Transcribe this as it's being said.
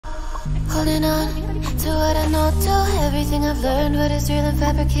Holding on to what I know, to everything I've learned. What is real and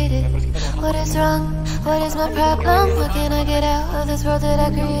fabricated? What is wrong? What is my problem? What can I get out of this world that I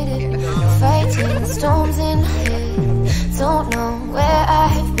created? Fighting storms in my head, don't know where I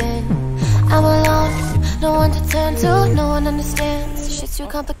have been. I'm alone, no one to turn to, no one understands. Shit's too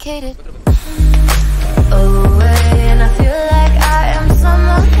complicated. Away, and I feel like I am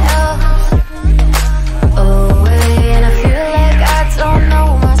someone else. Away, and I feel like I don't know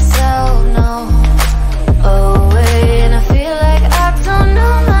myself, no. Away, and I feel like I don't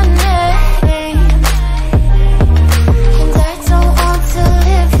know my name. And I don't want to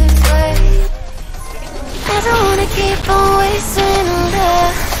live this way. I don't wanna keep on wasting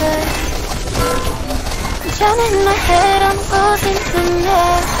life. I'm drowning in my head, I'm losing the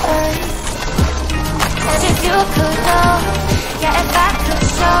night. And if you could know, yeah, if I could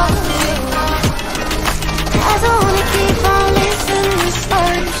show you, I don't wanna keep on living this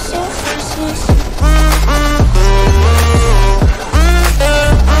life so fast.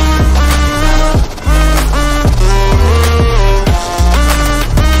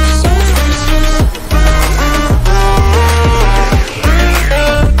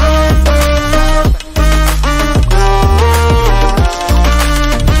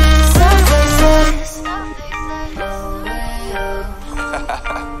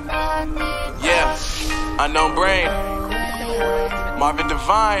 Unknown Brain, Marvin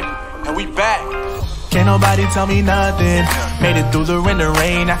Divine, and we back. Can't nobody tell me nothing. Made it through the rain and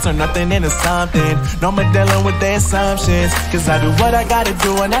rain, I turn nothing into something. No more dealing with their assumptions, cause I do what I gotta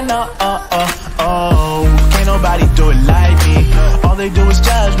do and I know, can't nobody do it like me. All they do is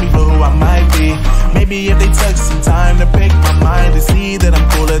judge me for who I might be. Maybe if they took some time to pick my mind to see that I'm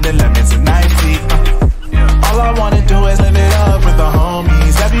cooler than lemons and icy. All I wanna do is live it up with the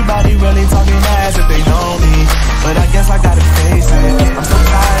homies. Everybody really talking as if they know me, but I guess I gotta face it. I'm so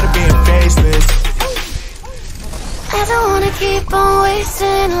tired of being faceless. I don't wanna keep on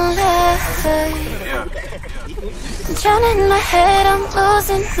wasting life. I'm drowning in my head, I'm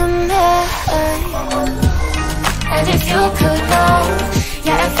losing the night. And if you could know,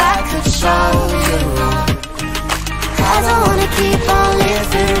 yeah, if I could show you, I don't wanna keep on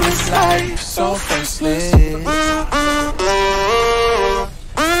living this life so faceless.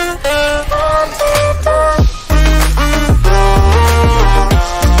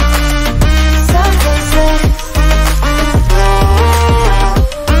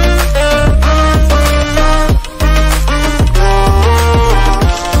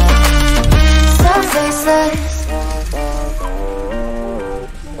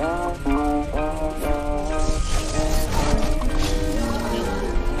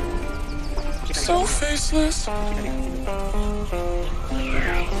 So faceless.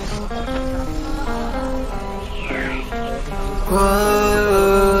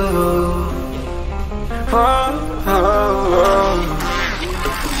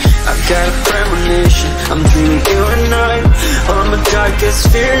 I've got a premonition, I'm dreaming you and I. All my darkest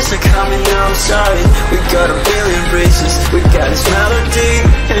fears are coming outside. We got a billion races, we got this melody,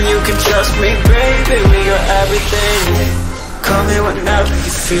 and you can trust me, baby, we got everything. Call me whenever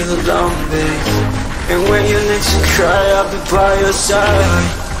you feel alone, babe. And when you need to cry, I'll be by your side.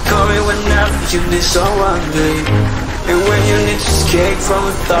 Call me whenever you need someone, babe. And when you need to escape from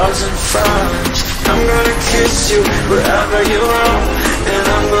 1,000 fires, I'm gonna kiss you wherever you are. And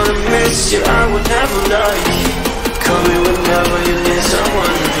I'm gonna miss you, I will never lie. Call me whenever you need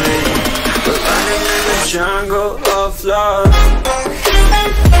someone, babe. We're running in the jungle of love.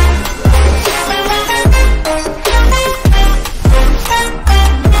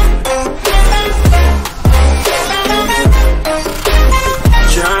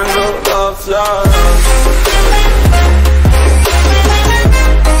 Love.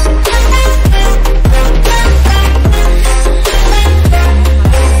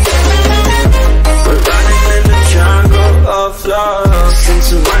 We're running in the jungle of love.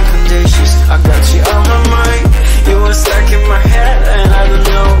 Since my conditions, I got you on my mind. You were stuck in my head and I don't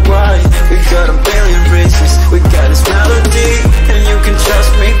know why. We got a billion races, we got this melody, and you can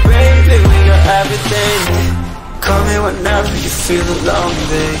trust me, baby, we got everything. Call me whenever you feel alone,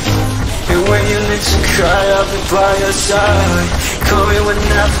 babe. And when you need to cry, I'll be by your side. Call me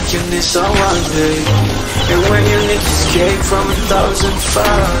whenever you need someone, babe. And when you need to escape from 1,000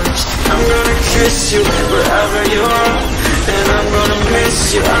 fires, I'm gonna kiss you wherever you are. And I'm gonna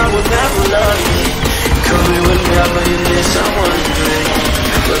miss you, I will never lie. Call me whenever you need someone, babe.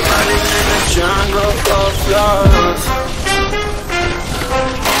 We're running in the jungle of love.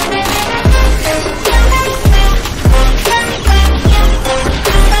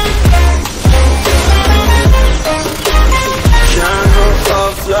 Jungle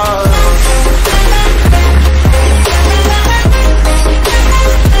of love.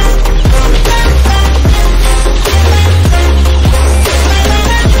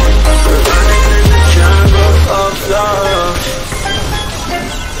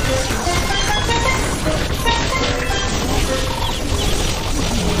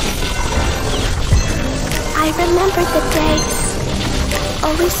 remember the days,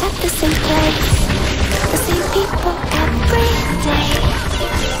 always at the same place, the same people every day.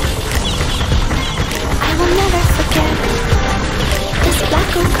 I will never forget this black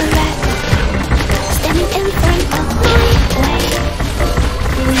ochre red, standing in front of my way.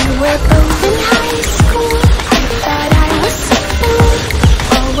 We were both in high school, but I was so cool.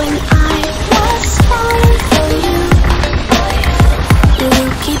 Oh, when I was falling for you, you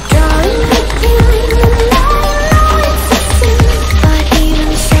keep drawing me in, and I know it's a sin, but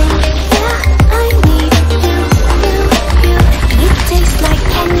even so, yeah, I need you. You taste like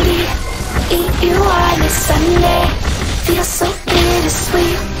candy, eat you on a Sunday. Feel so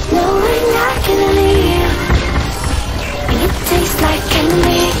bittersweet, knowing I can leave. You taste like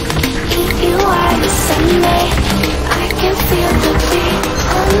candy, eat you on a Sunday. I can feel the beat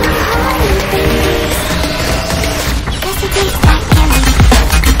on my heartbeat. Guess it tastes like candy.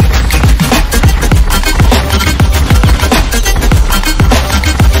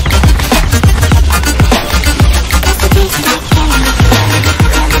 Guess it tastes like candy.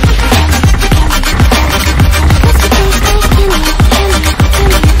 Guess it tastes like candy.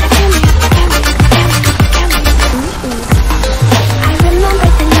 I remember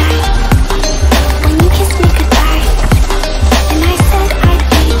the night when you kissed me goodbye, and I said I'd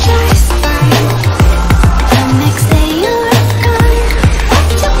be just fine. The next day you were gone, what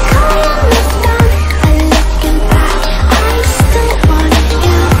you call me done. And looking back, I still want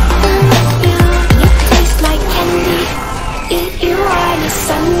you. You taste like candy, eat you on a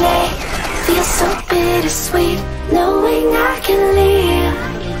Sunday. Feel so bittersweet, knowing I can leave.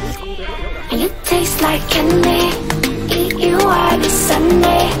 You taste like candy, eat you on a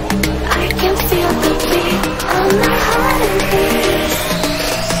Sunday. I can feel the beat on my heartbeat.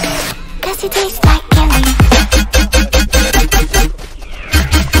 Does it taste like candy?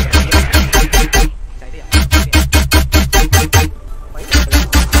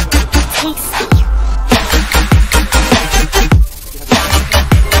 Tasty.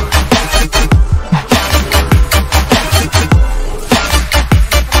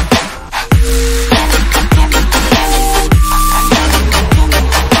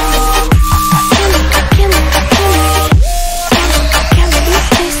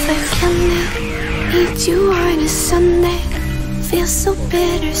 Eat you on a Sunday. Feel so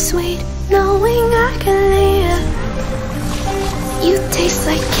bittersweet, knowing I can leave. You taste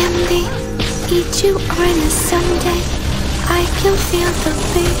like candy, eat you on a Sunday. I can feel the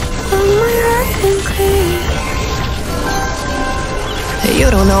beat on my heart and clear. You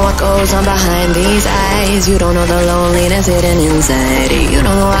don't know what goes on behind these eyes. You don't know the loneliness hidden inside. You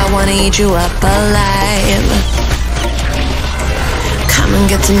don't know I wanna eat you up alive. Come and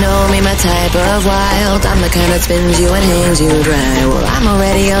get to know me, my type of wild. I'm the kind that spins you and hangs you dry. Well, I'm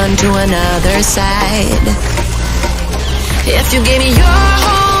already on to another side. If you gave me your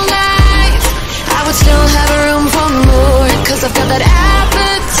whole life, I would still have room for more, 'cause I've got that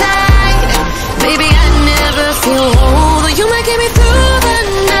appetite. Baby, I never feel whole. You might get me through the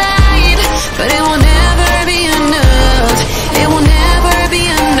night, but it will never be enough. It will never be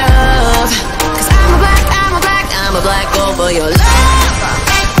enough. 'Cause I'm a black gold for your love.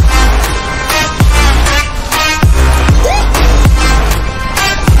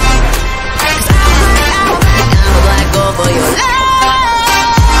 For your love,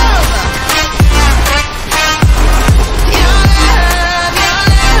 your love,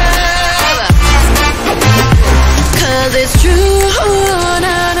 'cause it's true,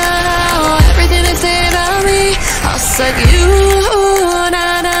 no, everything they say about me, I'll suck you, no,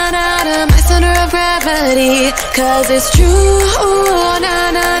 my center of gravity. 'Cause it's true,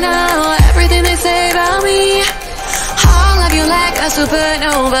 no, everything they say about me, I'll love you like a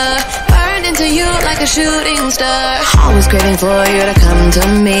supernova, into you like a shooting star. Always craving for you to come to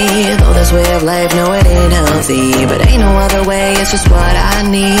me. Though this way of life, no, it ain't healthy, but ain't no other way, it's just what I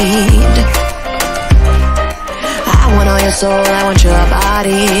need. I want all your soul, I want your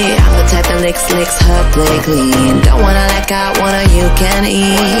body. I'm the type that licks her play clean. Don't wanna let go, wanna you can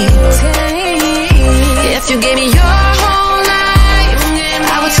eat. If you gave me your whole life,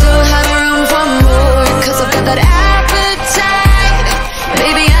 I would still have room for more, 'cause I've got that appetite.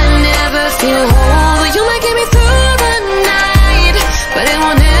 Baby, I never feel whole. You might get me through the night, but it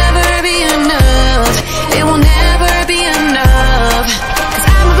will never be enough. It will never be enough. 'Cause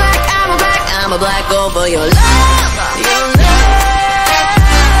I'm a black gold for your love. Your love.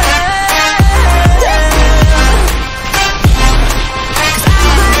 'Cause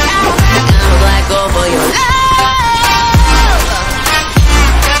I'm a black gold for your love.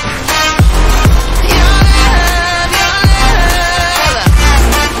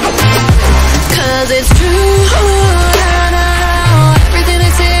 It's true.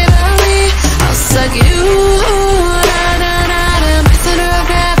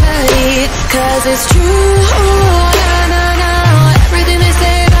 'cause it's true. No, everything they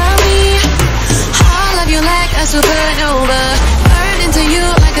say about me. All of you like a supernova, burn into you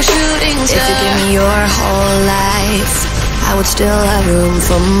like a shooting star. If you give me your whole life, I would still have room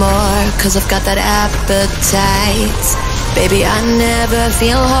for more, 'cause I've got that appetite. Baby, I never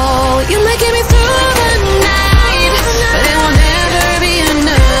feel whole. You might get me through the night, but it will never be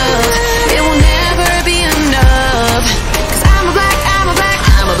enough. It will never be enough, 'cause I'm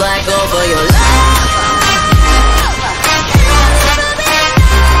a black girl for your love.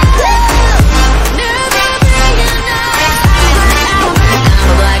 Never be enough. I'm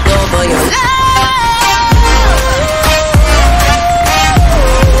a black girl for your love.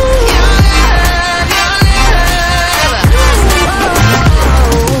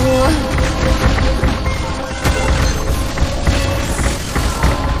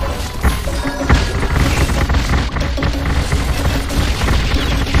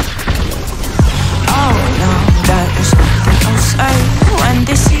 When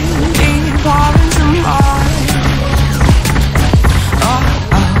they see me pouring some more,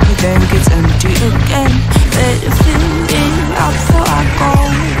 then gets empty again. Let it fill in out before I go,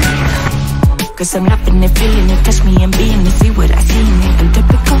 'cause I'm loving it, feeling it, touch me and being it. See what I see in it, I'm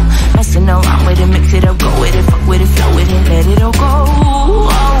typical. Messing around with it, mix it up, go with it, fuck with it, flow with it, let it all go.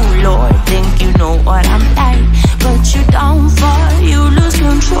 Oh Lord, think you know what I'm like, but you don't fall, you lose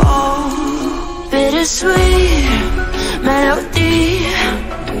control. Bittersweet melody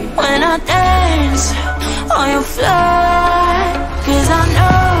when I dance on your floor, 'cause I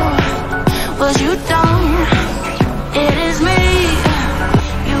know what you don't. It is me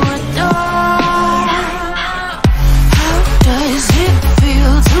you adore. How does it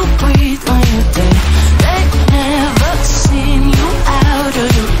feel to breathe when you're dead? They never seen you out of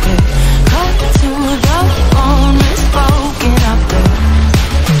your bed. Cut to the bone, it's broken up there.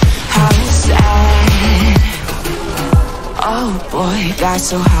 How sad. Oh boy, got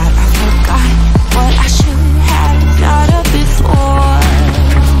so hot I forgot what I should have thought of before.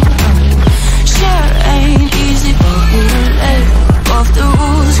 Sure ain't easy, but we'll let off the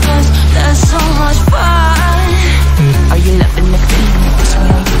rules, 'cause there's so much fun. Are you loving the feeling? Push me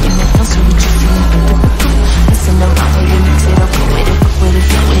on you in it, don't see what you're feeling. Listen around when you mix it up, go with it, fuck with it,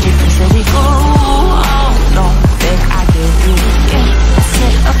 flow with it, please let it go. Oh no, think I did you again. I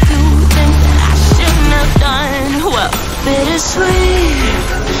said a few things that I shouldn't have done. Well, bittersweet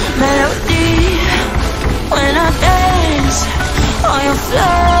melody when I dance on your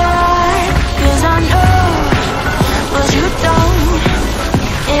floor, 'cause I know what you don't.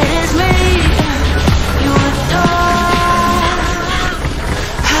 It is me you adore.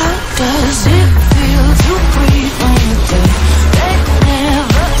 How does it feel to breathe when you're dead? They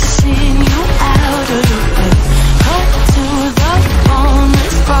never seen you out of your bed. Cut to the bone,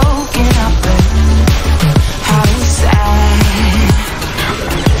 it's broken up there. How sad.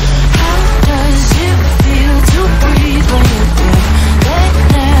 How does it feel to breathe when you're dead? They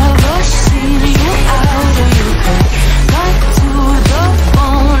never seen you out of your bed. Cut to the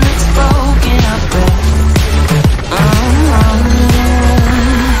bone, it's broken up there.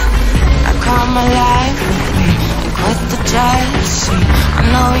 I come alive with me and quit the jealousy. I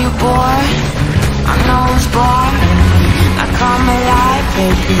know you're bored, I know it's boring. I come alive,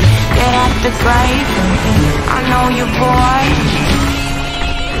 baby, get out the grave with me. I know you're bored.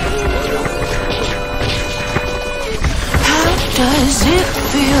 How does it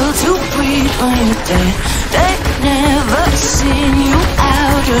feel to breathe when you're dead? They never seen you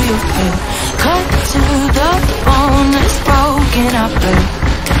out of your bed. Cut to the bone, it's broken up there.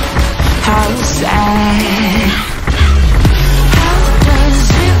 How sad. How does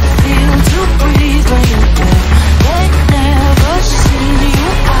it feel to breathe when you're dead? They never seen you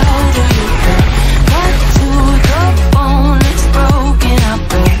out of your bed. Cut to the bone, it's broken up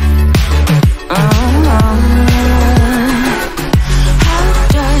there. How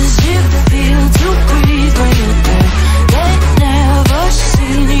does it feel to breathe when you're dead? They never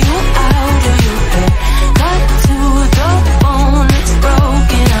seen you out of your bed. Cut to the bone, it's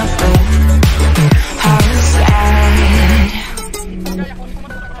broken up there. How sad.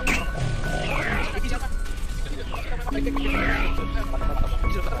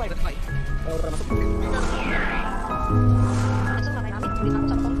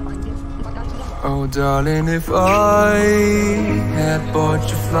 Oh darling, if I had bought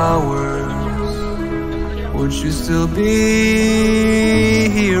you flowers, would you still be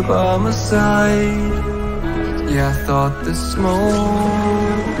here by my side? Yeah, I thought this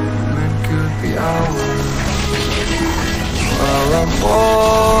moment could be ours. While I'm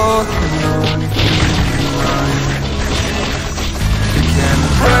walking on your line, you can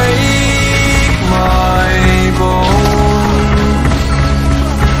break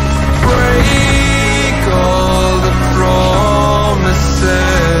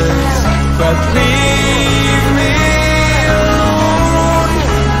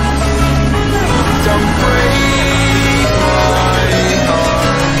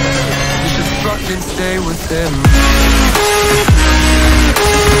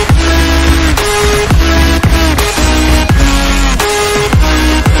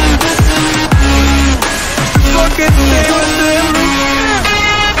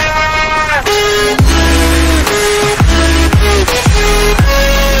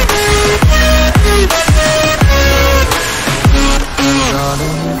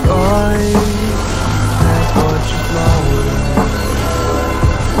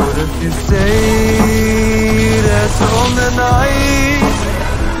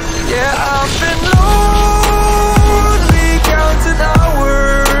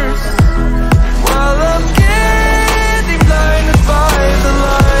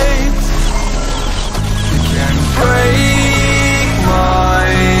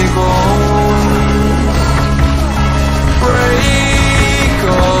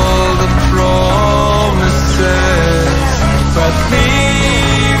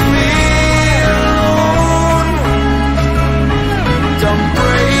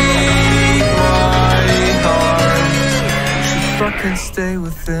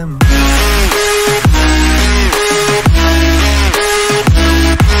them.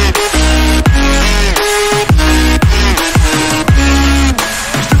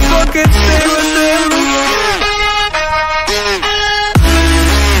 Fucking stay with them.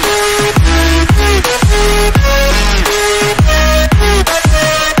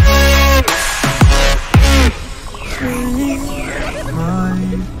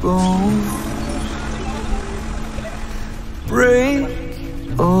 Break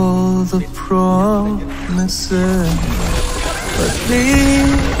all the promises, but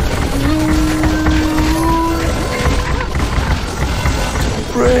please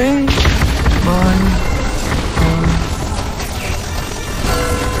break my heart.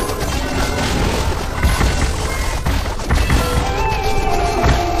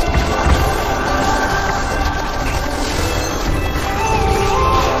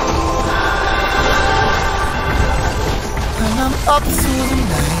 Up through the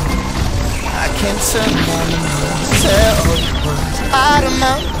night, I can't turn on the news. Tell all the words out of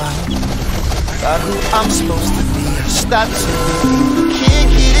my mind about who I'm supposed to be. Stop to me, can't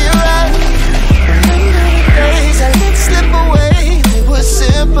get it right. Days I let slip away, they were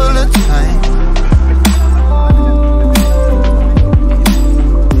simpler times.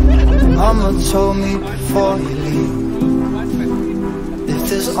 Mama told me before you leave, if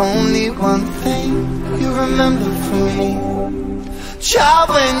there's only one thing you remember from me, child,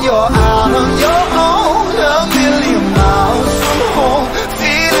 when you're out on your own, a million miles from home,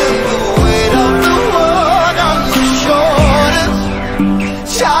 feeling the weight of the world on your shoulders.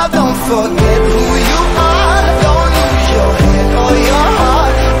 Child, don't forget who you are, don't lose your head or your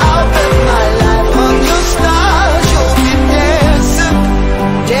heart. I'll bet my life on your stars. You'll be dancing,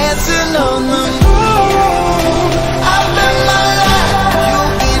 dancing on the moon. I'll bet my life,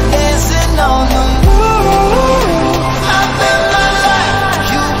 you'll be dancing on the moon. I'll bet my life,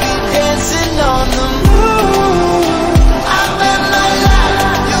 you'll be dancing on the moon. I bet my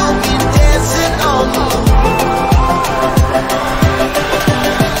life, you'll be dancing on the moon.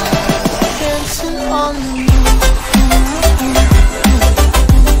 Dancing on the moon.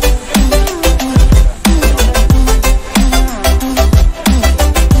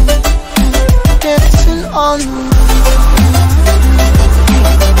 Dancing on the moon.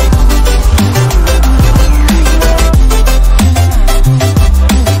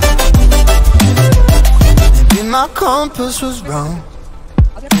 My compass was wrong,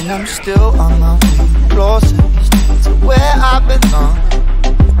 and I'm still on my way, closer to where I belong.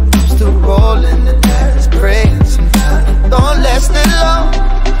 I'm still rolling the dice, praying sometimes don't last it long.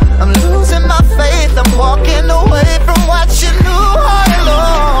 I'm losing my faith, I'm walking away from what you knew all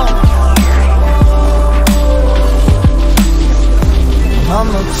along.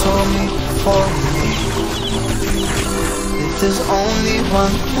 Mama told me before we leave, if there's only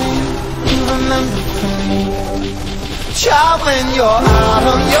one thing you remember from me, child, when you're out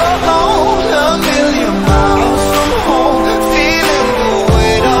on your own, a million miles from home, feeling the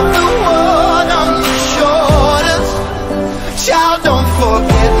weight of the world on your shoulders. Child, don't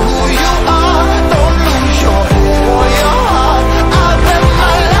forget who you are, don't lose your head or your heart. I'll bet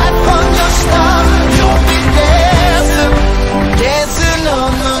my life on your star. You'll be dancing, dancing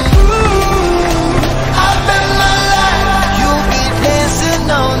on the moon. I'll bet my life, you'll be dancing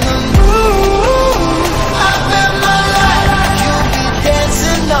on the moon. I'll bet my life, you'll be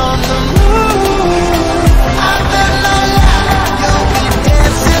dancing on the moon. I bet my life, you'll be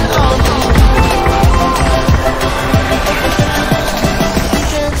dancing on the moon.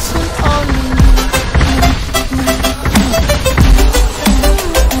 Dancing on the moon.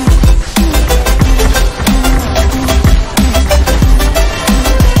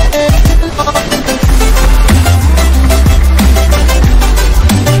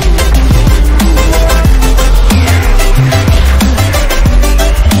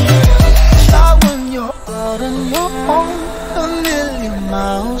 Child, when you're out on your own, a million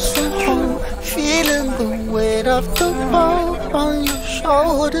miles from home, feeling the weight of the world on your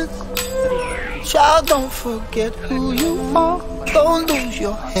shoulders. Child, don't forget who you are, don't lose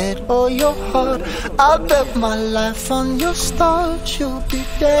your head or your heart. I bet my life on your stars. You'll be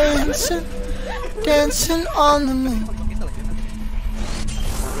dancing, dancing on the moon.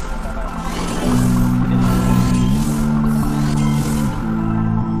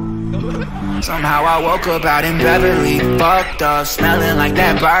 Somehow I woke up out in Beverly, fucked up, smelling like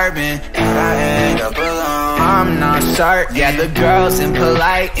that bourbon, and I end up alone. I'm not certain. Yeah, the girls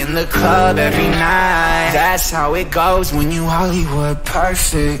impolite in the club every night. That's how it goes when you Hollywood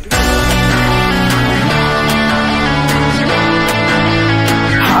perfect.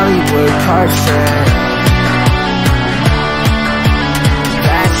 Hollywood perfect.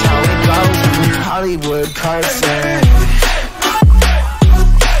 That's Hollywood perfect.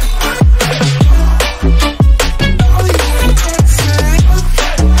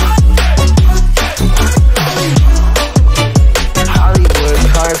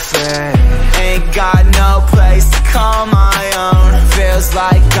 Ain't got no place to call my own. Feels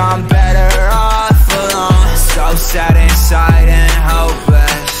like I'm better off alone. So sad inside and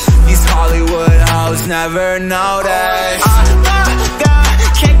hopeless. These Hollywood hoes never notice.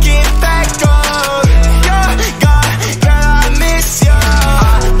 Can't get back on. Girl, I miss you.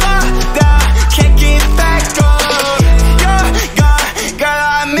 Can't get back on. Girl,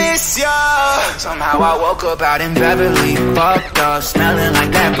 I miss you. Somehow I woke up out in Beverly, fucked up, smelling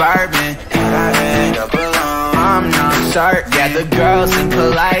like that bourbon, and I end up alone. I'm not certain. Yeah, the girls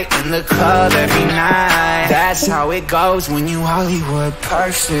impolite in the club every night. That's how it goes when you Hollywood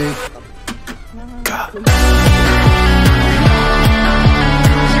perfect.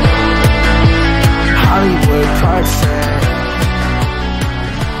 Hollywood perfect.